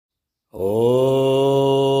Om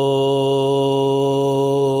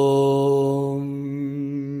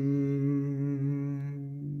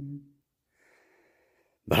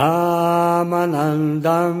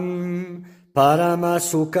Brahmanandam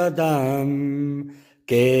Paramasukadam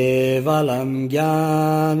Kevalam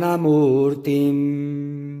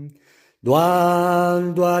Jnanamurtim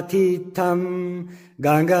Dvandvatitam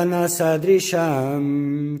Gangana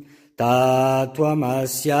Sadrisham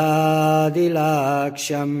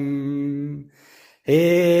Tattvamasyadilaksham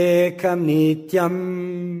Ekam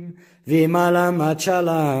Nityam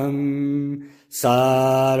Vimalamachalam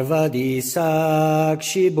Sarvadi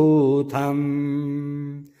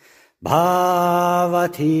Sakshibhutam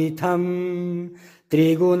Bhavatitam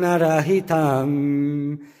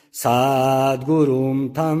Trigunarahitam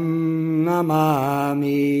Sadgurum Tam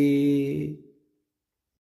Namami.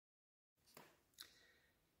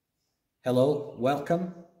 Hello,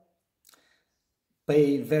 welcome.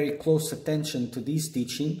 Pay very close attention to these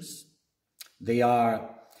teachings. They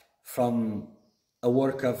are from a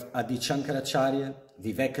work of Adi Sankaracharya,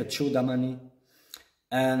 Vivekachudamani,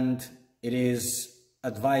 and it is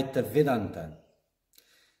Advaita Vedanta.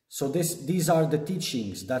 So these are the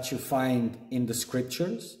teachings that you find in the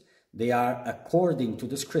scriptures. They are according to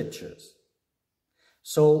the scriptures.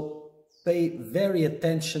 So pay very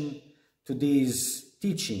attention to these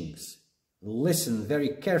teachings. Listen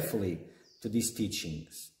very carefully to these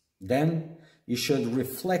teachings. Then you should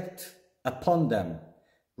reflect upon them,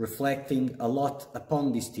 reflecting a lot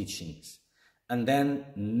upon these teachings, and then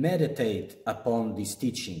meditate upon these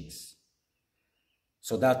teachings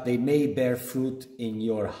so that they may bear fruit in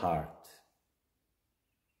your heart.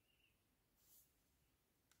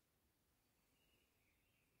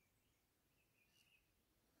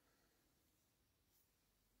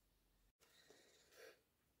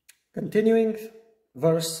 Continuing,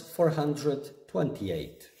 verse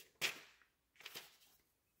 428.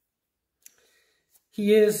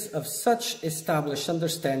 He is of such established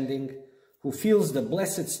understanding who feels the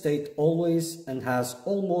blessed state always and has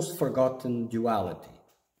almost forgotten duality.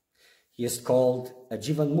 He is called a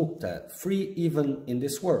Jivan Mukta, free even in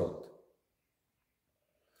this world.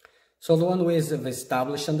 So the one who is of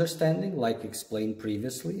established understanding, like explained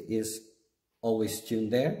previously, is always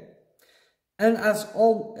tuned there. And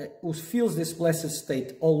who feels this blessed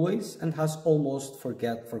state always and has almost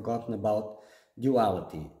forgotten about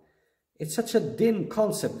duality. It's such a dim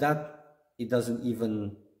concept that he doesn't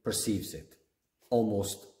even perceives it.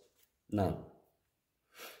 Almost none.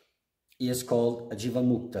 He is called a Jiva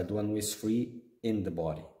Mukta, the one who is free in the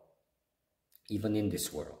body, even in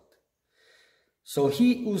this world. So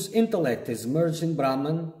he whose intellect is merged in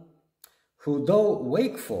Brahman, who though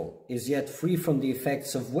wakeful is yet free from the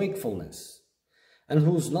effects of wakefulness, and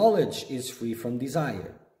whose knowledge is free from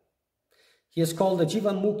desire. He is called a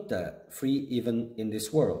Jiva Mukta, free even in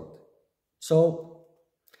this world. So,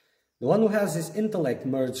 the one who has his intellect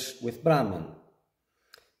merged with Brahman,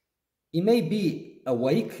 he may be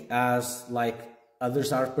awake as like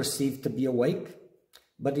others are perceived to be awake,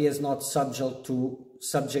 but he is not subject to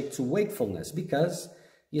wakefulness because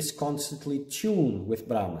he is constantly tuned with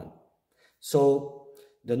Brahman. So,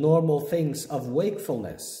 the normal things of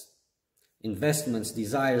wakefulness, investments,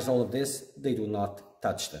 desires, all of this, they do not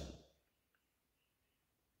touch them.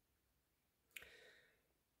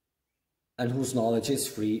 And whose knowledge is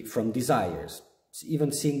free from desires.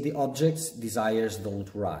 Even seeing the objects, desires don't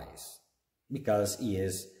rise, because he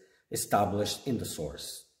is established in the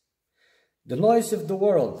source. The noise of the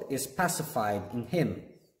world is pacified in him.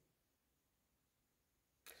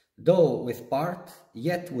 Though with part,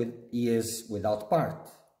 yet he is without part.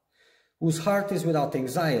 Whose heart is without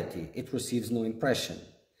anxiety, it receives no impression.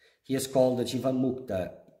 He is called the Jiva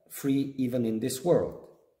Mukta, free even in this world.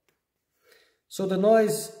 So the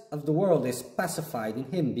noise of the world is pacified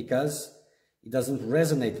in him because he doesn't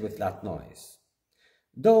resonate with that noise.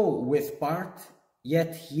 Though with part,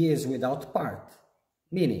 yet he is without part.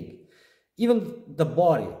 Meaning, even the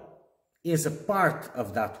body is a part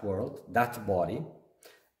of that world, that body,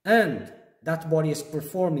 and that body is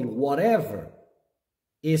performing whatever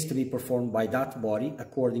is to be performed by that body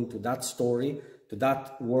according to that story, to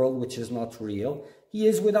that world which is not real. He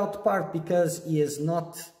is without part because he is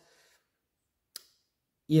not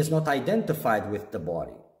identified with the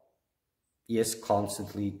body. He is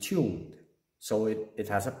constantly tuned. So it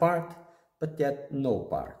has a part, but yet no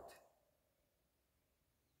part.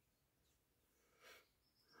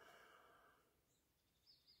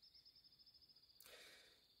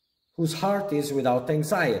 Whose heart is without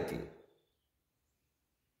anxiety.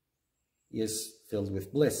 He is filled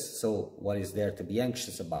with bliss, so what is there to be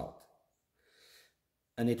anxious about?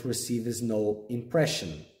 And it receives no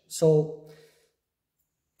impression. So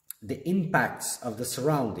the impacts of the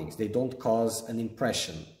surroundings, they don't cause an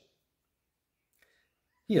impression.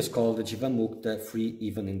 He is called a Jiva Mukta, free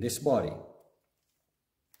even in this body.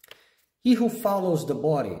 He who follows the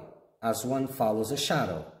body as one follows a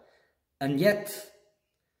shadow, and yet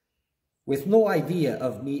with no idea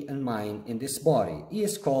of me and mine in this body, he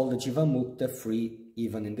is called a Jiva Mukta, free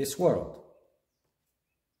even in this world.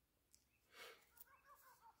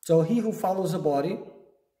 So he who follows a body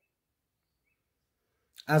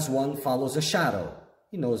as one follows a shadow,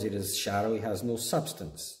 he knows it is shadow, he has no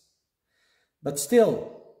substance. But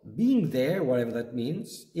still, being there, whatever that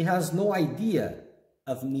means, he has no idea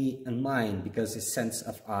of me and mine because his sense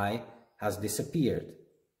of I has disappeared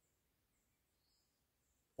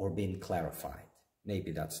or been clarified.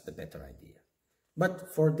 Maybe that's the better idea.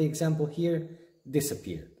 But for the example here,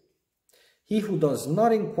 disappeared. He who does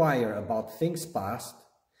not inquire about things past,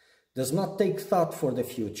 does not take thought for the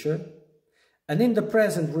future, and in the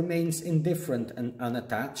present remains indifferent and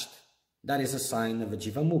unattached, that is a sign of a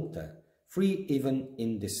Jiva Mukta, free even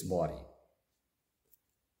in this body.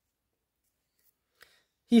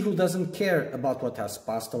 He who doesn't care about what has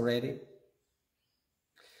passed already,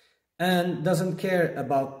 and doesn't care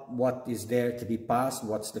about what is there to be past,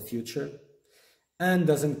 what's the future, and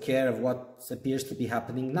doesn't care of what appears to be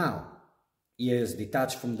happening now. He is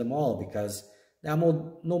detached from them all because there are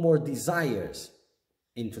no more desires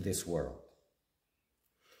into this world.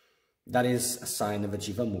 That is a sign of a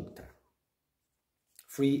Jiva Mukta,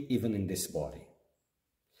 free even in this body.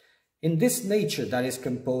 In this nature that is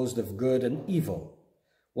composed of good and evil,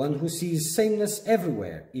 one who sees sameness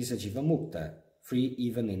everywhere is a Jiva Mukta, free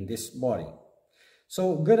even in this body.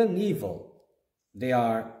 So good and evil, they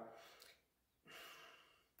are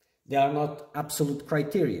not absolute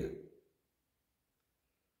criteria.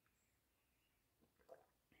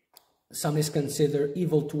 Some is considered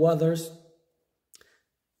evil to others,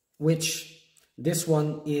 which this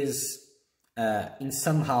one is in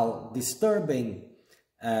somehow disturbing,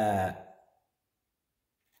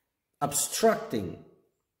 obstructing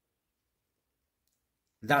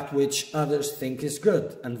that which others think is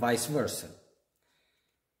good, and vice versa.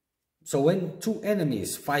 So when two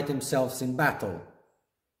enemies fight themselves in battle,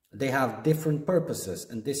 they have different purposes,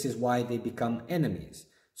 and this is why they become enemies.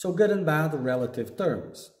 So good and bad are relative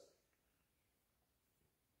terms.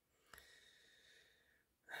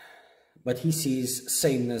 But he sees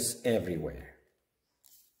sameness everywhere.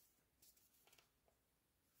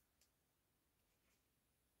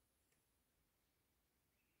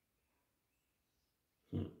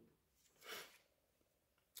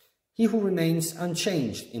 He who remains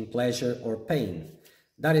unchanged in pleasure or pain,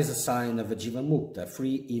 that is a sign of a Jiva Mukta,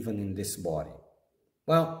 free even in this body.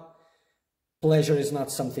 Well, pleasure is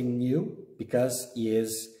not something new because he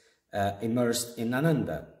is immersed in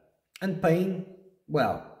Ananda. And pain,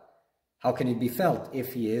 well, how can it be felt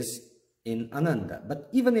if he is in Ananda? But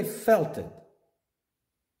even if felt it,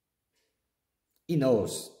 he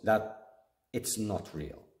knows that it's not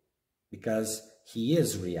real because he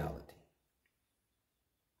is reality.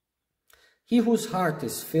 He whose heart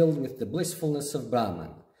is filled with the blissfulness of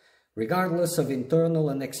Brahman, regardless of internal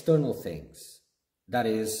and external things, that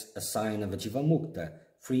is a sign of a Jiva Mukta,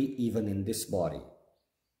 free even in this body.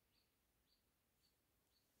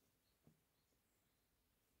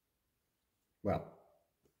 Well,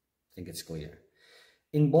 I think it's clear.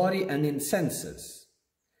 In body and in senses,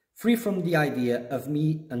 free from the idea of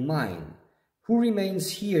me and mine, who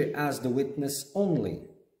remains here as the witness only,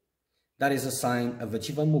 that is a sign of a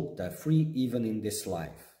Jiva Mukta, free even in this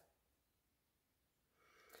life.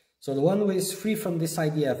 So the one who is free from this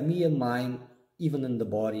idea of me and mine, even in the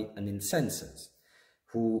body and in senses,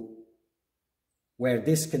 where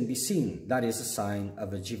this can be seen, that is a sign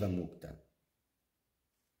of a Jiva Mukta.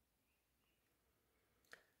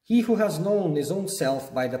 He who has known his own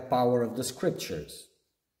self by the power of the scriptures,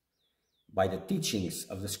 by the teachings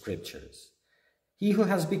of the scriptures, he who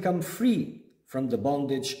has become free from the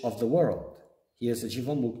bondage of the world, he is a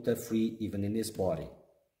Jiva Mukta, free even in his body.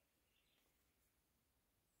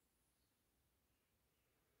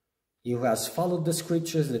 He who has followed the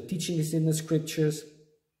scriptures, the teachings in the scriptures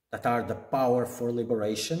that are the power for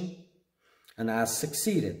liberation, and has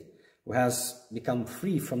succeeded, who has become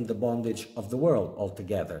free from the bondage of the world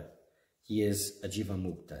altogether, he is a Jiva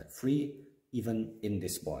Mukta, free even in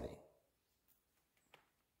this body.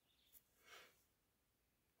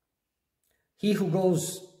 He who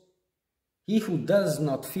does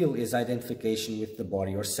not feel his identification with the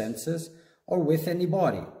body or senses, or with any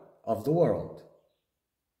body of the world,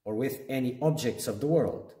 or with any objects of the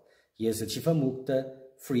world, he is a Jiva Mukta,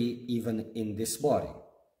 free even in this body.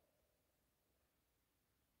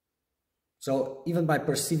 So even by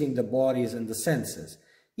perceiving the bodies and the senses,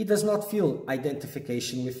 he does not feel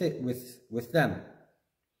identification with them.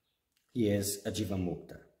 He is a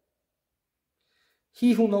Jivamukta.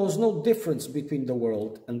 He who knows no difference between the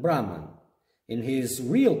world and Brahman, in his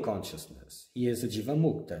real consciousness, he is a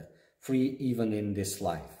Jivamukta, free even in this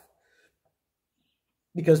life.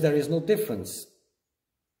 Because there is no difference.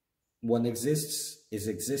 One exists, is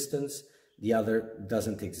existence, the other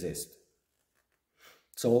doesn't exist.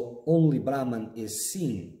 So only Brahman is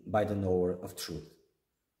seen by the knower of truth.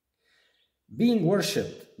 Being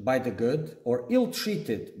worshipped by the good or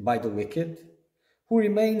ill-treated by the wicked, who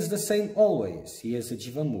remains the same always, he is a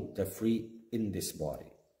Jivamukta, free in this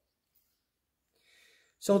body.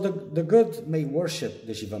 So the good may worship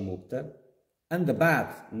the Jivamukta, and the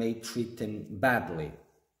bad may treat him badly.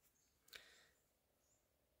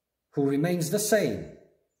 Who remains the same.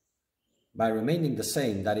 By remaining the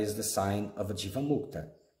same, that is the sign of a Jivamukta.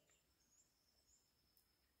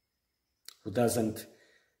 Who doesn't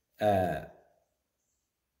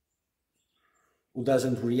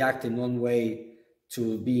react in one way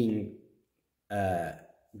to being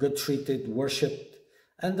good treated, worshipped,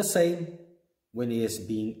 and the same when he is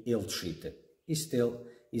being ill treated. He still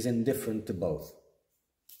is indifferent to both.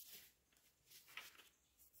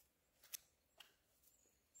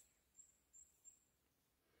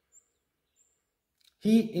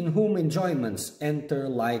 He in whom enjoyments enter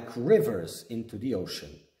like rivers into the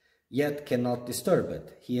ocean, yet cannot disturb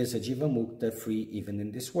it. He is a Jivamukta, free even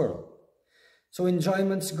in this world. So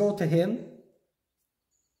enjoyments go to him,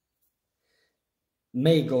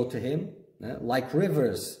 may go to him, like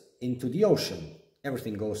rivers into the ocean.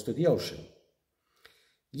 Everything goes to the ocean.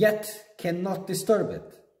 Yet cannot disturb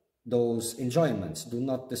it. Those enjoyments do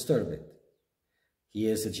not disturb it. He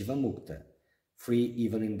is a Jivamukta, free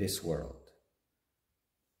even in this world.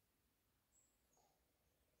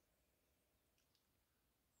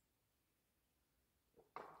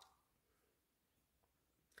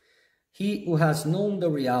 He who has known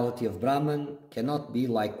the reality of Brahman cannot be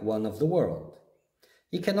like one of the world.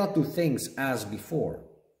 He cannot do things as before.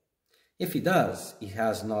 If he does, he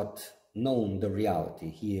has not known the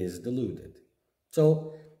reality. He is deluded.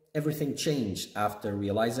 So everything changed after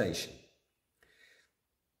realization.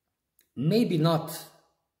 Maybe not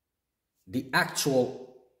the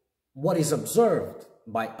actual, what is observed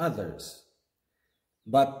by others,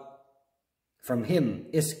 but from him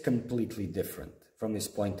is completely different from his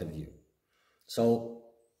point of view. So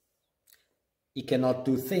he cannot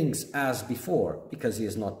do things as before because he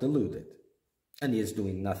is not deluded and he is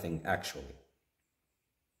doing nothing actually.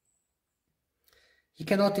 He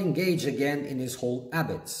cannot engage again in his old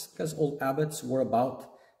habits because old habits were about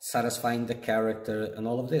satisfying the character and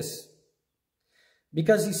all of this.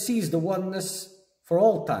 Because he sees the oneness for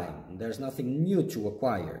all time, there's nothing new to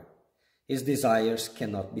acquire. His desires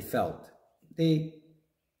cannot be felt. They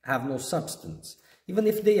have no substance. Even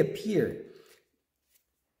if they appear,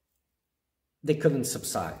 they couldn't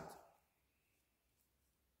subside.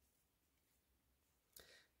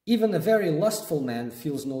 Even a very lustful man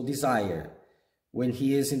feels no desire when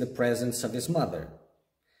he is in the presence of his mother.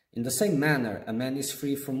 In the same manner, a man is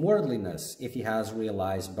free from worldliness if he has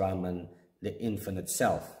realized Brahman, the infinite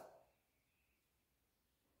self.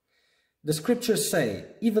 The scriptures say,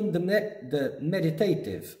 even the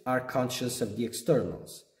meditative are conscious of the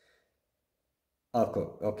externals.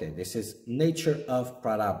 Okay, this is nature of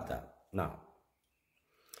prarabdha. Now,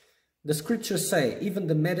 the scriptures say, even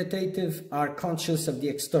the meditative are conscious of the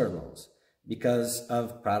externals because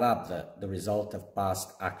of prarabdha, the result of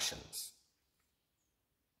past actions.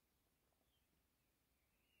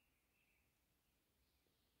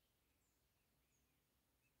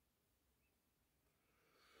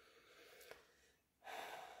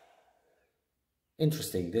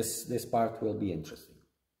 Interesting. This part will be interesting.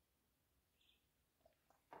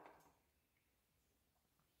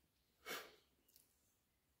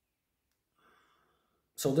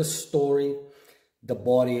 So the story, the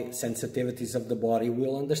body, sensitivities of the body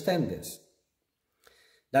will understand this.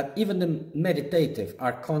 That even the meditative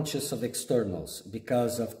are conscious of externals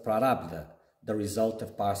because of prarabdha, the result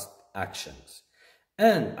of past actions.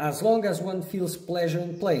 And as long as one feels pleasure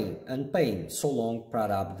and pain, so long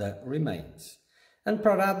prarabdha remains. And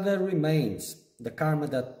prarabdha remains. The karma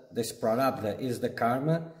that this prarabdha is the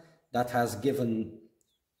karma that has given,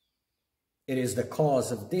 it is the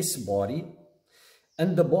cause of this body.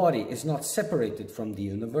 And the body is not separated from the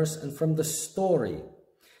universe and from the story,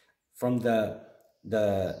 from the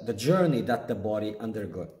journey that the body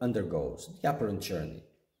undergoes, the apparent journey.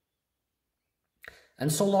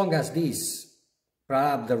 And so long as this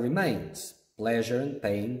prarabdha remains, pleasure and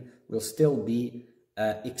pain will still be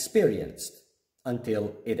experienced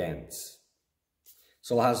until it ends.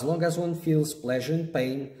 So as long as one feels pleasure and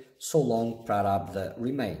pain, so long prarabdha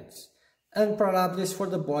remains. And prarabdha is for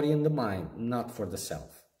the body and the mind, not for the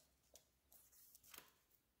self.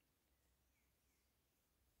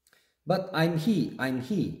 But I'm he, I'm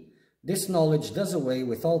he. This knowledge does away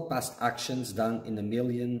with all past actions done in a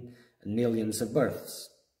million and millions of births.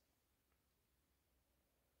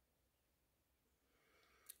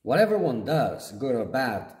 Whatever one does, good or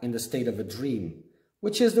bad, in the state of a dream,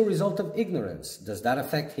 which is the result of ignorance, does that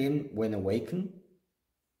affect him when awakened?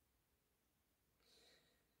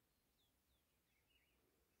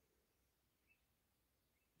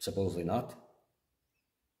 Supposedly not.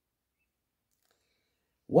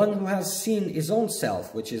 One who has seen his own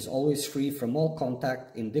self, which is always free from all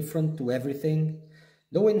contact, indifferent to everything,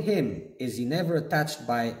 though in him he is never attached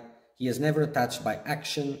by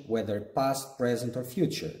action, whether past, present, or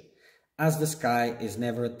future, as the sky is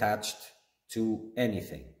never attached to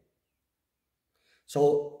anything.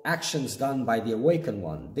 So actions done by the awakened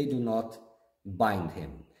one, they do not bind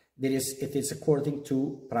him. It is according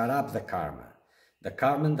to prarabdha karma, the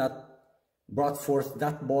karma that brought forth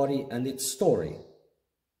that body and its story.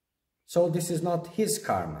 So this is not his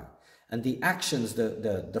karma, and the actions,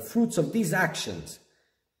 the fruits of these actions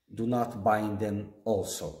do not bind them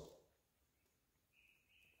also.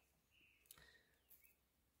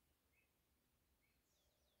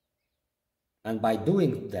 And by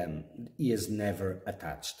doing them, he is never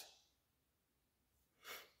attached.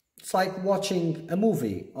 It's like watching a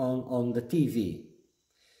movie on the TV.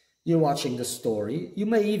 You're watching the story. You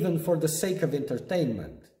may even, for the sake of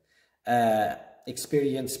entertainment,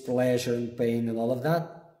 experience pleasure and pain and all of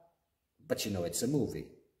that, but you know it's a movie.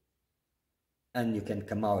 And you can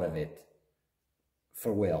come out of it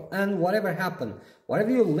for will. And whatever happened,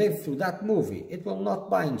 whatever you live through that movie, it will not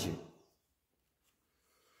bind you.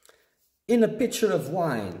 In a pitcher of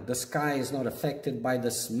wine, the sky is not affected by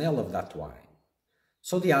the smell of that wine.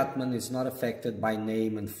 So the Atman is not affected by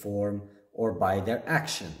name and form or by their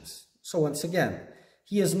actions. So once again,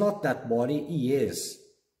 he is not that body, he is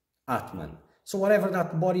Atman. So whatever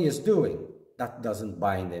that body is doing, that doesn't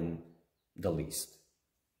bind him the least.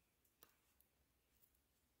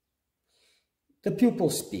 The pupil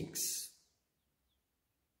speaks.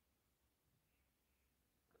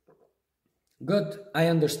 Good, I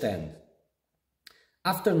understand.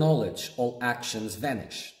 After knowledge, all actions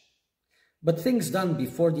vanish. But things done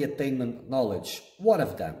before the attainment of knowledge, what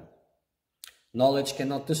of them? Knowledge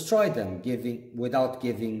cannot destroy them without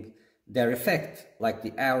giving their effect, like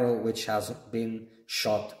the arrow which has been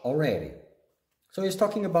shot already. So he's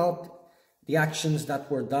talking about the actions that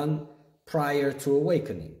were done prior to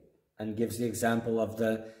awakening, and gives the example of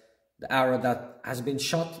the arrow that has been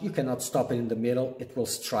shot. You cannot stop it in the middle, it will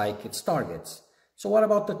strike its targets. So what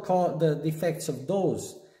about the effects of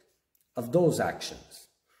those actions?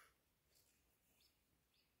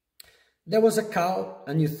 There was a cow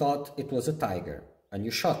and you thought it was a tiger and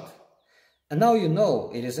you shot. And now you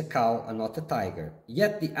know it is a cow and not a tiger.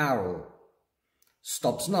 Yet the arrow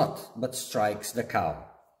stops not but strikes the cow.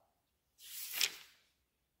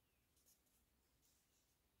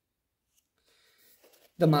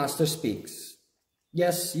 The master speaks.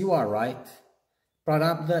 Yes, you are right.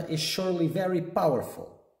 Prarabdha is surely very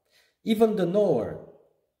powerful. Even to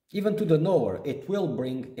the knower, it will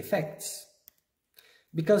bring effects.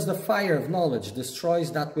 Because the fire of knowledge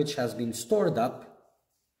destroys that which has been stored up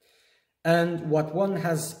and what one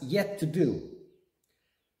has yet to do.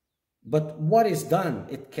 But what is done,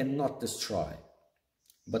 it cannot destroy.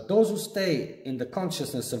 But those who stay in the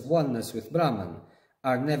consciousness of oneness with Brahman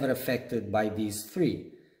are never affected by these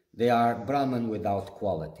three. They are Brahman without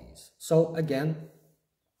qualities. So again,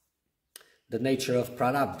 the nature of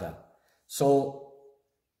prarabdha. So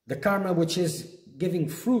the karma which is giving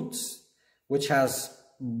fruits, which has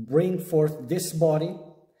bring forth this body,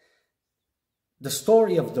 the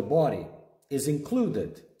story of the body is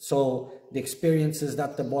included. So the experiences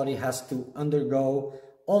that the body has to undergo,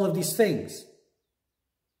 all of these things.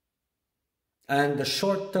 And the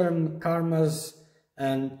short-term karmas,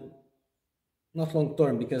 and not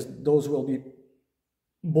long-term, because those will be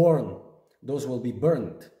born, those will be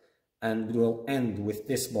burnt and will end with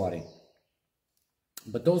this body.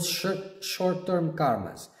 But those short-term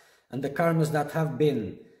karmas, and the karmas that have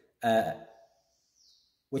been,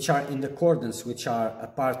 which are in accordance, which are a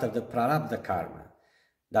part of the prarabdha karma,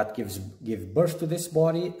 that give birth to this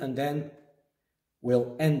body and then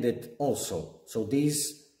will end it also. So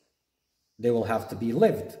these, they will have to be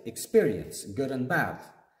lived, experienced, good and bad.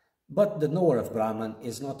 But the knower of Brahman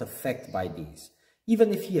is not affected by these,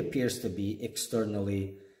 even if he appears to be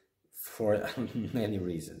externally for many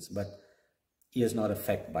reasons, but he is not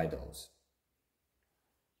affected by those.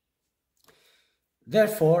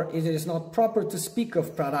 Therefore, it is not proper to speak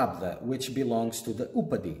of prarabdha, which belongs to the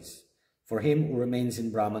upadis, for him who remains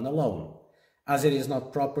in Brahman alone, as it is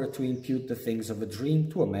not proper to impute the things of a dream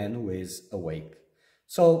to a man who is awake.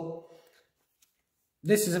 So,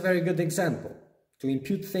 this is a very good example, to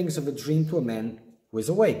impute things of a dream to a man who is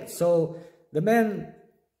awake. So, the man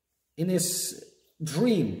in his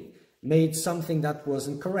dream made something that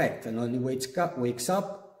wasn't correct, and when he wakes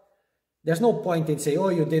up, there's no point in saying, oh,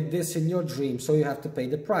 you did this in your dream, so you have to pay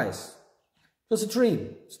the price. It was a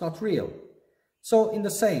dream, it's not real. So, in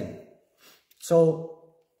the same.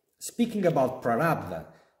 So, speaking about prarabdha,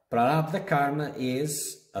 prarabdha karma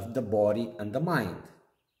is of the body and the mind,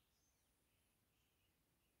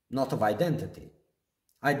 not of identity.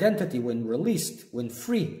 Identity, when released, when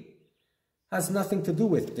free, has nothing to do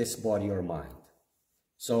with this body or mind.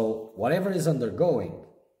 So, whatever is undergoing,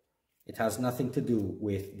 it has nothing to do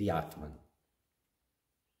with the Atman.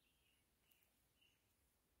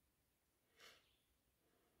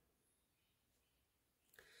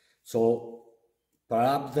 So,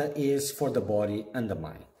 prarabdha is for the body and the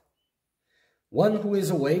mind. One who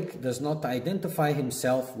is awake does not identify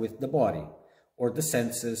himself with the body, or the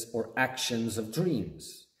senses or actions of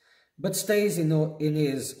dreams, but stays in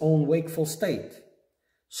his own wakeful state.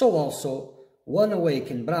 So also, one awake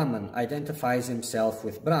in Brahman identifies himself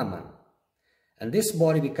with Brahman, and this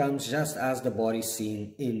body becomes just as the body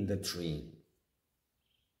seen in the dream.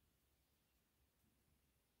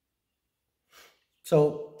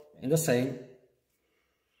 So, in the same,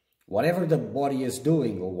 whatever the body is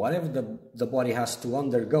doing, or whatever the body has to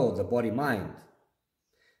undergo, the body-mind,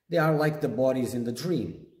 they are like the bodies in the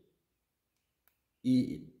dream.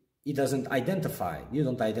 He doesn't identify. You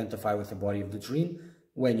don't identify with the body of the dream.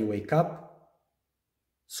 When you wake up,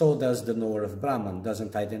 so does the knower of Brahman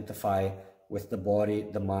doesn't identify with the body,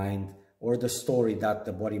 the mind, or the story that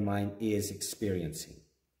the body-mind is experiencing.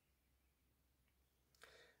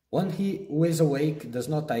 One who is awake does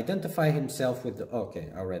not identify himself with the... Okay,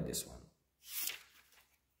 I read this one.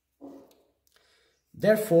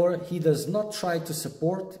 Therefore, he does not try to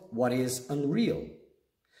support what is unreal,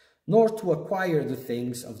 nor to acquire the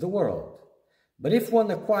things of the world. But if one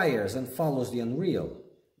acquires and follows the unreal,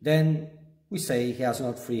 then we say he has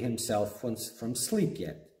not freed himself from sleep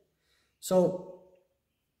yet. So,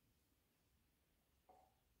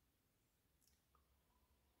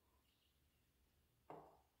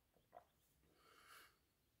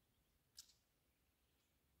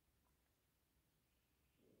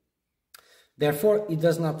 therefore, he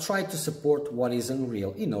does not try to support what is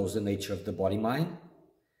unreal. He knows the nature of the body-mind,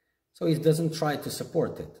 so he doesn't try to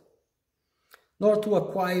support it, nor to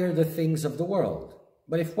acquire the things of the world.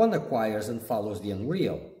 But if one acquires and follows the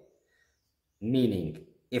unreal, meaning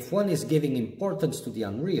if one is giving importance to the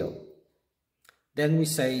unreal, then we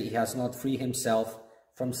say he has not freed himself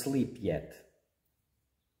from sleep yet.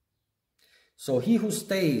 So he who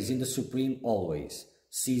stays in the Supreme always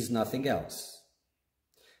sees nothing else.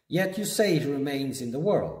 Yet you say he remains in the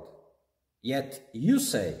world. Yet you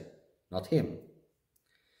say, not him.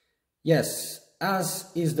 Yes,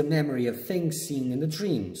 as is the memory of things seen in the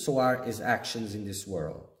dream, so are his actions in this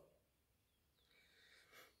world.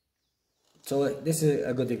 So this is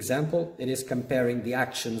a good example. It is comparing the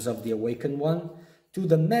actions of the awakened one to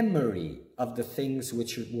the memory of the things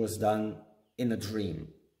which was done in a dream.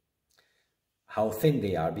 How thin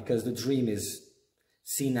they are, because the dream is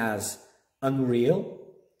seen as unreal,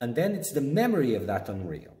 and then it's the memory of that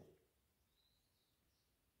unreal.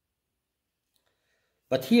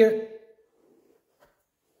 But here,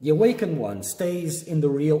 the awakened one stays in the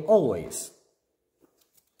real always.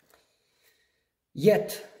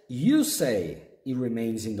 Yet, you say he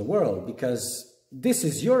remains in the world because this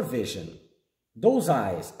is your vision. Those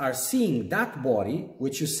eyes are seeing that body,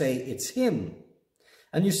 which you say it's him.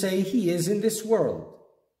 And you say he is in this world.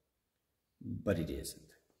 But it isn't.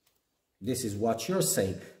 This is what you're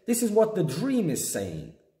saying. This is what the dream is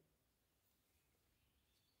saying.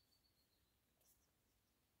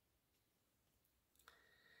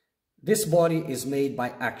 This body is made by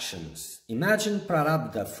actions. Imagine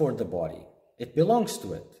prarabdha for the body. It belongs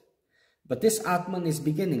to it. But this Atman is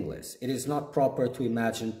beginningless. It is not proper to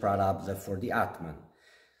imagine prarabdha for the Atman.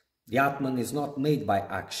 The Atman is not made by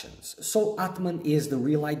actions. So Atman is the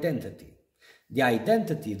real identity. The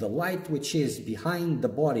identity, the light which is behind the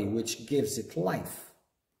body, which gives it life.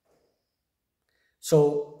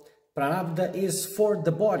 So prarabdha is for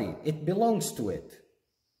the body. It belongs to it.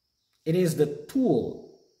 It is the tool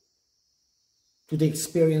to the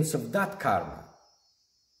experience of that karma.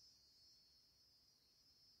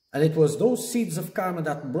 And it was those seeds of karma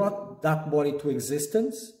that brought that body to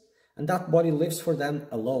existence, and that body lives for them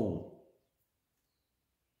alone.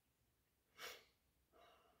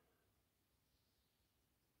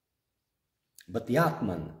 But the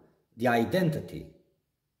Atman, the identity,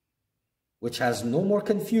 which has no more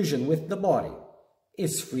confusion with the body,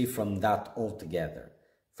 is free from that altogether,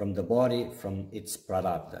 from the body, from its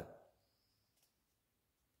prarabdha.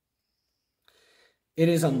 It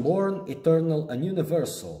is unborn, eternal, and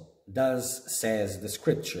universal, thus says the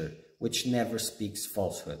scripture, which never speaks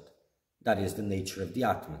falsehood. That is the nature of the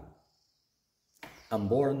Atman.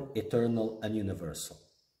 Unborn, eternal, and universal.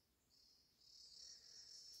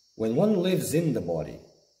 When one lives in the body,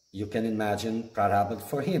 you can imagine prarabdha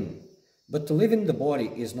for him, but to live in the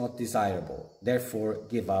body is not desirable. Therefore,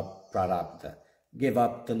 give up prarabdha. Give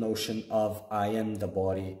up the notion of I am the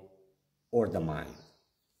body or the mind.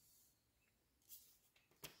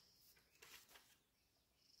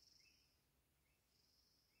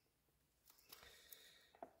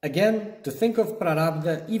 Again, to think of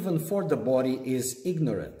prarabdha even for the body is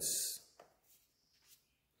ignorance.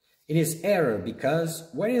 It is error because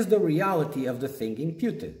where is the reality of the thing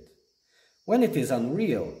imputed? When it is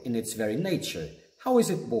unreal in its very nature, how is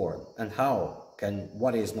it born? And how can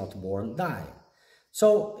what is not born die?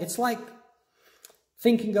 So it's like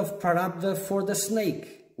thinking of prarabdha for the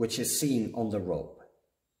snake, which is seen on the rope.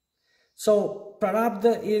 So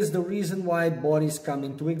prarabdha is the reason why bodies come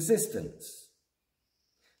into existence.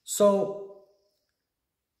 So,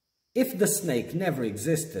 if the snake never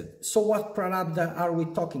existed, so what prarabdha are we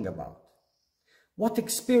talking about? What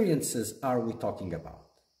experiences are we talking about?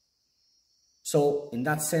 So, in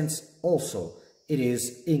that sense, also, it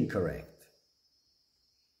is incorrect.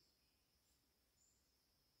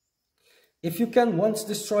 If you can once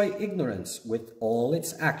destroy ignorance with all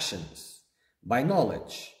its actions, by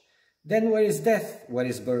knowledge, then where is death, where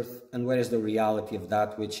is birth, and where is the reality of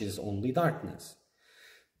that which is only darkness?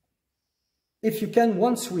 If you can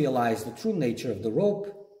once realize the true nature of the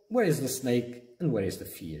rope, where is the snake and where is the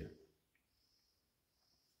fear?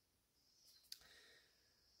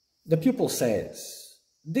 The pupil says,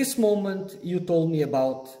 this moment you told me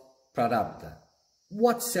about prarabdha.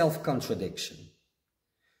 What self-contradiction?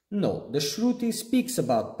 No, the Shruti speaks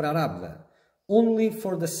about prarabdha only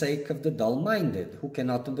for the sake of the dull-minded who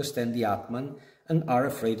cannot understand the Atman and are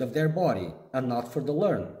afraid of their body, and not for the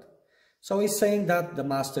learned. So he's saying that the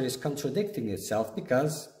master is contradicting itself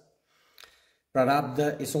because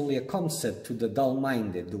prarabdha is only a concept to the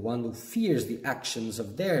dull-minded, the one who fears the actions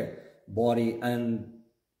of their body and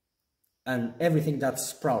everything that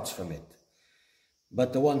sprouts from it.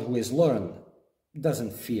 But the one who is learned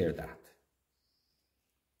doesn't fear that.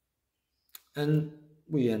 And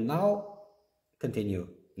we now continue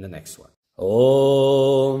in the next one.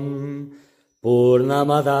 Om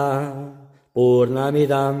Purnamada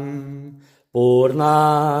Purnamidam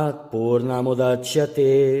Purnat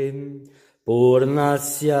Purnamudachyate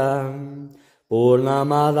Purnasya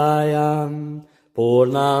Purnamadaya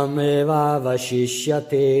Purnameva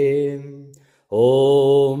Vashishyate.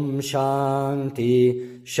 Om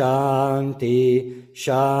Shanti Shanti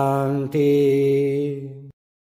Shanti.